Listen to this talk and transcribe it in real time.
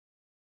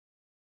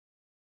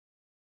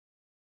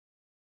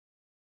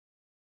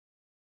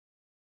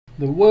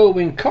The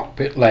Whirlwind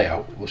cockpit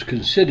layout was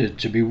considered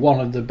to be one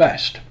of the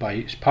best by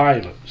its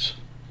pilots,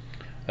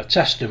 a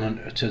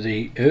testament to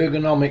the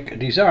ergonomic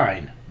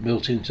design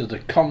built into the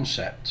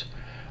concept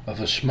of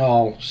a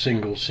small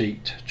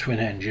single-seat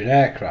twin-engine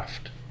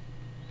aircraft.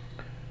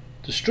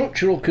 The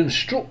structural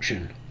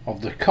construction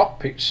of the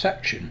cockpit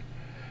section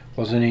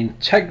was an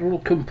integral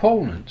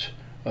component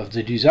of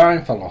the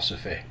design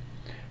philosophy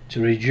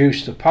to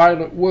reduce the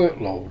pilot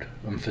workload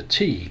and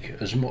fatigue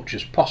as much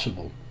as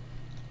possible.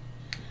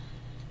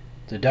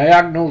 The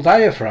diagonal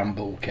diaphragm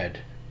bulkhead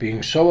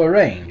being so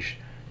arranged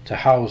to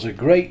house a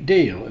great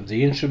deal of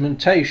the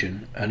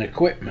instrumentation and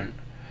equipment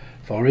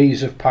for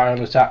ease of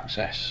pilot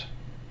access.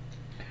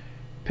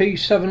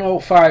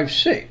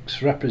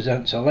 P7056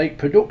 represents a late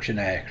production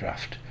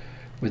aircraft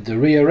with the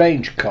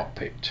rearranged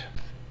cockpit.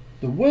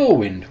 The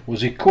Whirlwind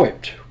was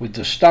equipped with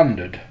the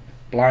standard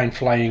blind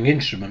flying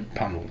instrument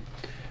panel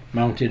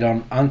mounted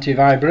on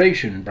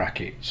anti-vibration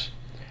brackets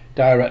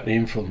directly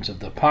in front of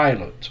the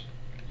pilot.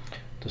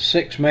 The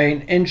 6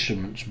 main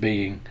instruments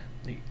being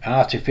the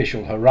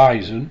artificial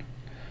horizon,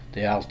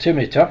 the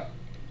altimeter,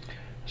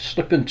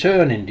 slip and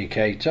turn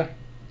indicator,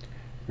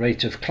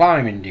 rate of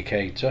climb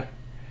indicator,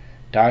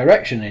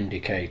 direction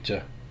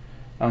indicator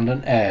and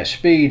an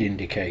airspeed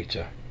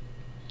indicator.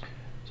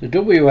 The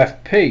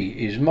WFP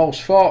is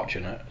most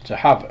fortunate to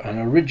have an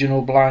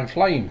original blind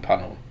flying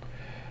panel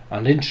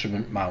and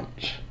instrument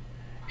mounts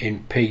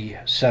in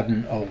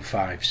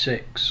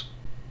P7056.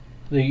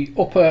 The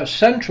upper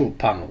central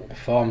panel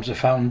forms the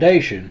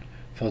foundation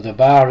for the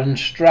bar and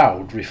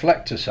Stroud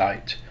reflector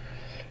sight.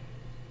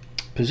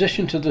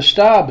 Positioned to the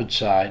starboard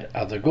side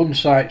are the gun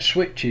sight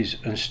switches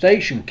and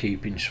station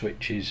keeping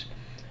switches.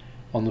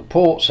 On the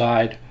port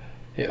side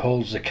it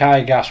holds the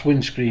Gas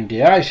windscreen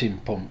de-icing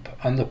pump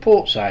and the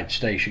port side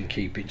station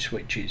keeping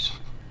switches.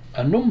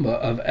 A number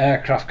of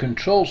aircraft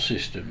control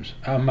systems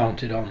are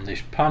mounted on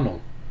this panel.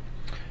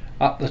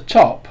 At the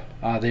top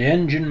are the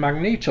engine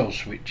magneto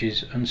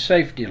switches and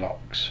safety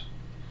locks.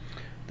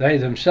 They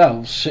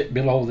themselves sit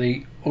below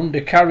the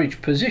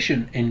undercarriage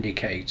position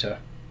indicator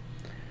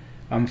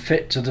and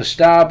fit to the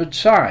starboard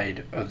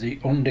side of the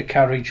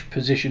undercarriage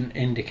position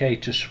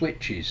indicator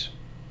switches.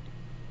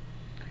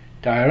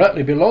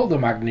 Directly below the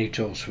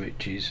magneto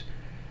switches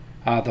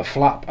are the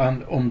flap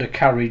and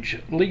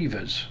undercarriage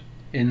levers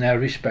in their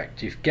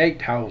respective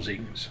gate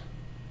housings.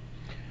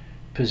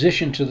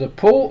 Positioned to the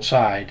port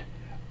side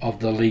of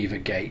the lever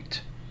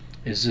gate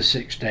is the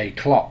 6-day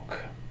clock.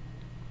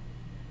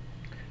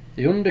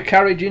 The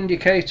undercarriage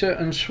indicator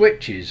and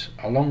switches,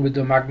 along with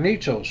the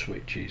magneto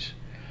switches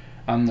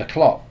and the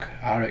clock,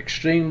 are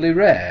extremely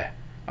rare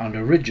and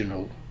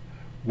original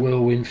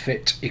Whirlwind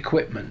fit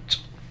equipment.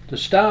 The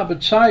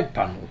starboard side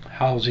panel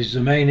houses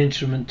the main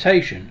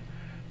instrumentation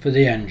for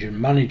the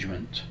engine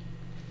management.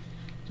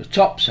 The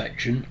top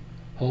section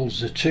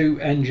holds the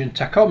 2 engine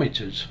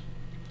tachometers,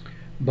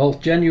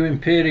 both genuine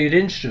period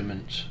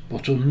instruments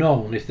but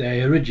unknown if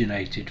they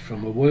originated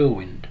from a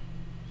Whirlwind.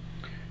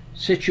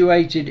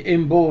 Situated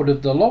inboard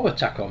of the lower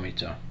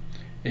tachometer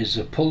is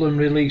the pull and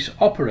release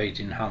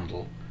operating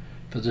handle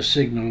for the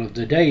signal of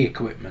the day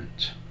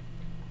equipment.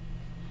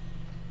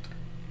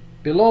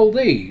 Below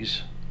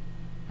these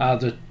are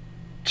the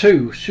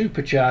 2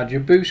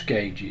 supercharger boost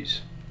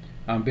gauges,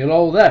 and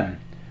below them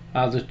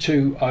are the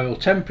 2 oil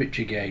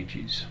temperature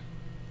gauges.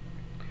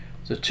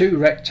 The 2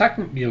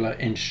 rectangular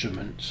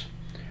instruments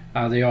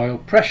are the oil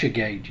pressure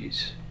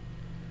gauges,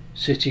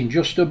 sitting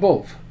just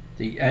above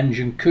the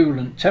engine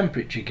coolant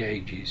temperature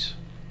gauges.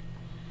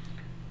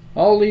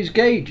 All these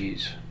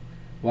gauges,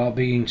 while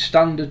being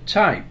standard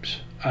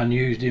types and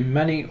used in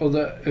many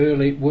other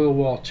early World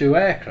War II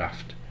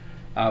aircraft,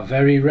 are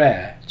very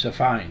rare to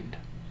find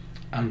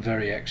and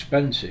very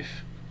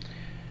expensive.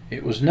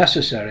 It was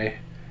necessary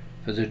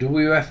for the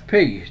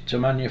WFP to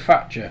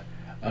manufacture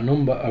a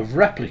number of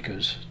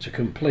replicas to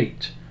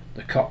complete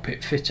the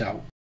cockpit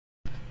fit-out.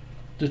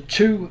 The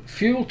 2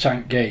 fuel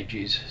tank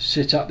gauges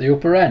sit at the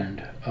upper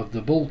end of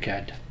the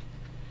bulkhead.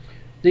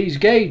 These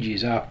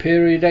gauges are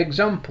period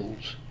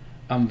examples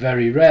and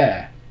very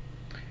rare.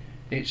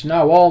 It's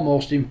now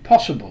almost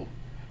impossible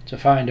to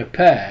find a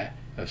pair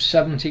of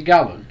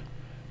 70-gallon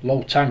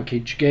low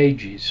tankage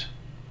gauges.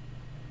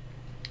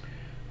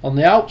 On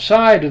the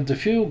outside of the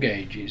fuel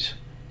gauges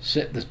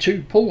sit the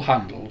 2 pull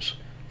handles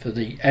for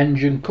the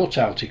engine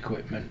cutout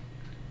equipment.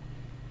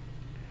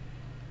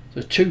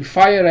 The 2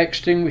 fire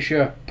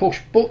extinguisher push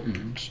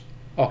buttons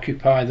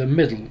occupy the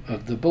middle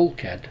of the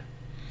bulkhead,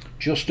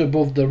 just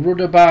above the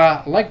rudder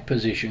bar leg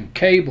position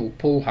cable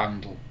pull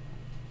handle.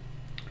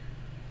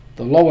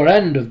 The lower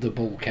end of the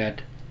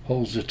bulkhead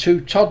holds the 2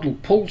 toddle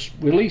pulse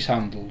release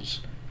handles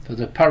for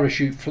the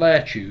parachute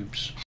flare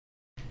tubes.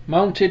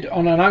 Mounted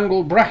on an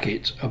angled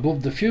bracket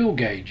above the fuel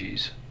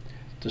gauges,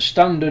 the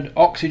standard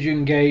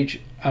oxygen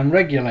gauge and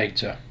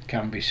regulator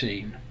can be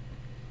seen.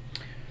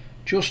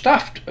 Just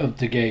aft of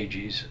the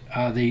gauges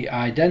are the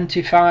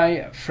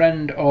Identify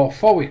Friend or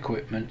Foe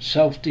equipment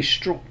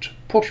self-destruct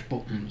push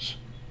buttons,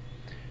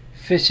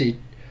 fitted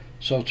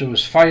so to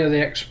as fire the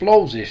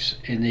explosives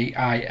in the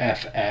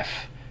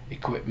IFF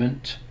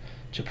equipment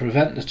to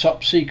prevent the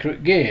top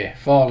secret gear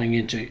falling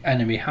into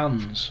enemy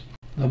hands.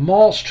 The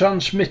Morse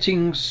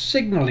transmitting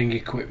signalling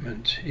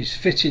equipment is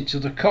fitted to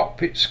the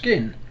cockpit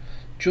skin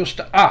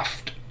just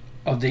aft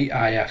of the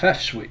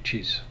IFF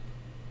switches.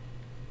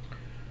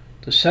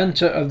 The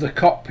centre of the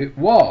cockpit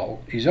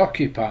wall is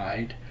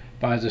occupied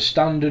by the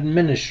standard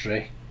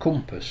ministry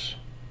compass,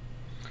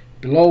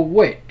 below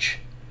which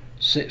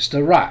sits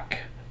the rack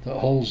that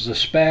holds the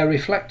spare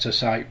reflector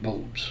sight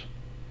bulbs.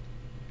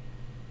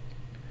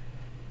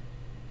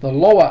 The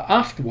lower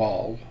aft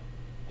wall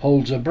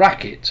holds a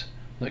bracket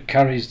that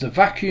carries the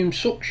vacuum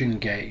suction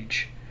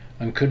gauge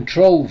and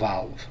control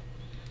valve,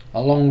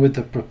 along with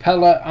the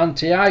propeller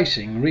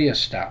anti-icing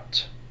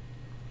rheostat.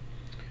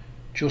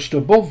 Just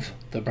above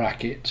the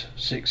bracket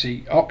sits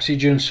the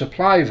oxygen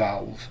supply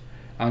valve,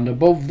 and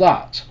above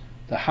that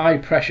the high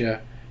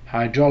pressure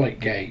hydraulic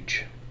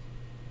gauge.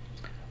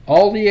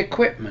 All the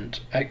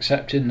equipment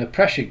except in the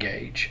pressure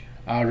gauge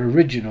are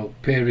original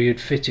period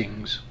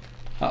fittings.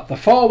 At the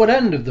forward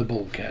end of the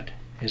bulkhead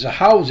is a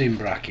housing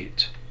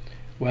bracket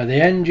where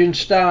the engine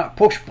start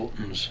push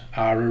buttons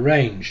are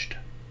arranged.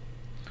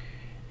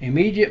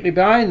 Immediately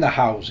behind the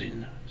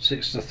housing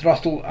sits the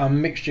throttle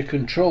and mixture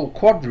control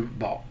quadrant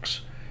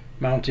box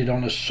mounted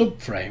on a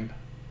subframe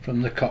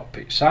from the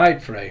cockpit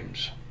side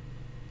frames.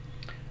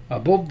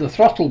 Above the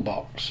throttle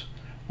box,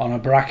 on a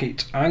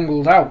bracket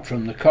angled out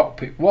from the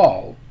cockpit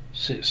wall,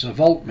 sits the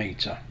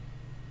voltmeter.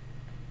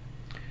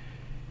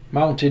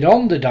 Mounted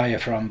on the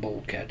diaphragm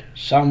bulkhead,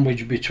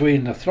 sandwiched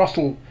between the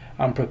throttle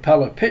and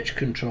propeller pitch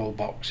control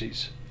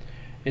boxes,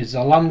 is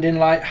the landing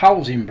light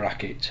housing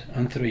bracket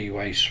and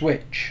three-way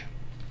switch.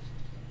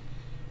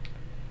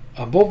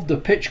 Above the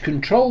pitch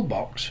control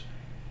box,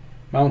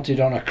 mounted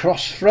on a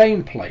cross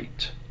frame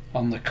plate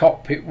on the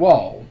cockpit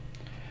wall,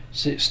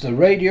 sits the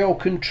radio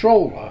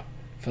controller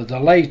for the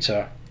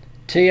later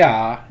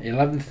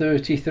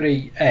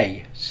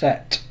TR-1133A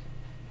set.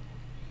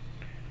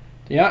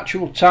 The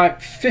actual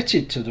type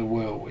fitted to the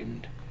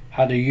Whirlwind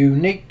had a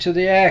unique to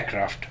the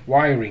aircraft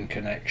wiring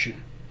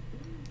connection.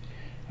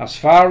 As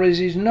far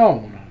as is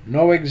known,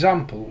 no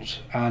examples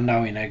are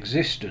now in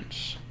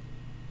existence.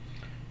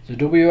 The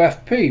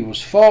WFP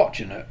was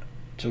fortunate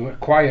to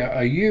acquire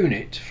a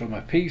unit from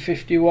a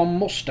P-51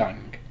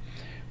 Mustang,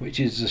 which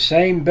is the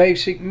same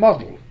basic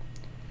model,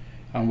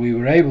 and we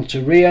were able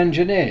to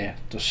re-engineer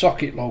the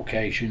socket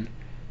location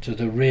to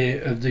the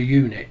rear of the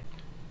unit.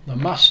 The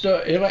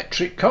master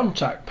electric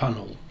contact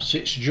panel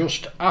sits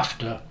just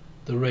after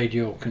the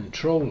radio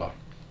controller.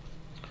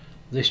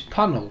 This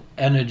panel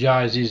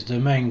energizes the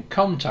main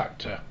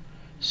contactor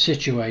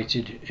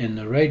situated in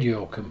the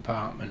radio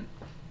compartment.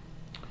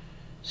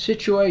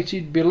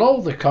 Situated below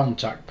the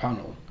contact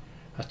panel,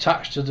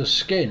 attached to the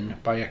skin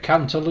by a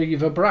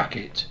cantilever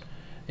bracket,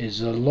 is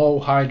the low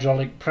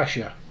hydraulic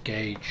pressure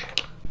gauge.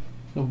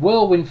 The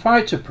Whirlwind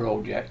Fighter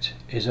project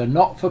is a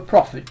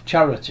not-for-profit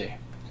charity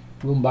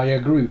run by a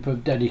group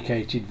of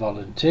dedicated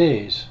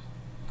volunteers.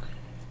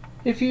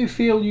 If you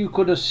feel you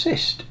could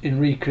assist in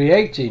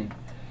recreating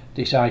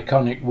this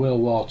iconic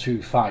World War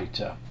II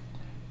fighter,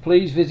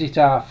 please visit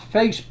our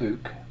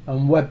Facebook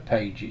and web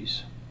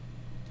pages.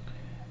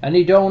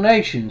 Any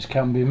donations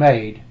can be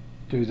made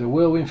through the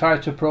Whirlwind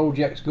Fighter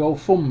Project's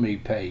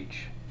GoFundMe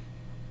page.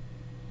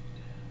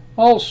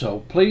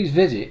 Also, please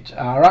visit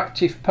our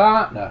active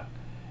partner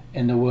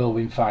in the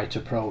Whirlwind Fighter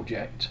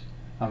Project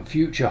and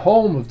future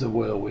home of the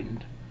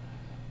Whirlwind,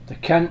 the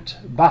Kent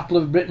Battle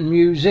of Britain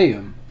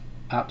Museum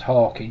at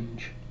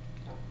Hawkinge.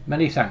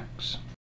 Many thanks.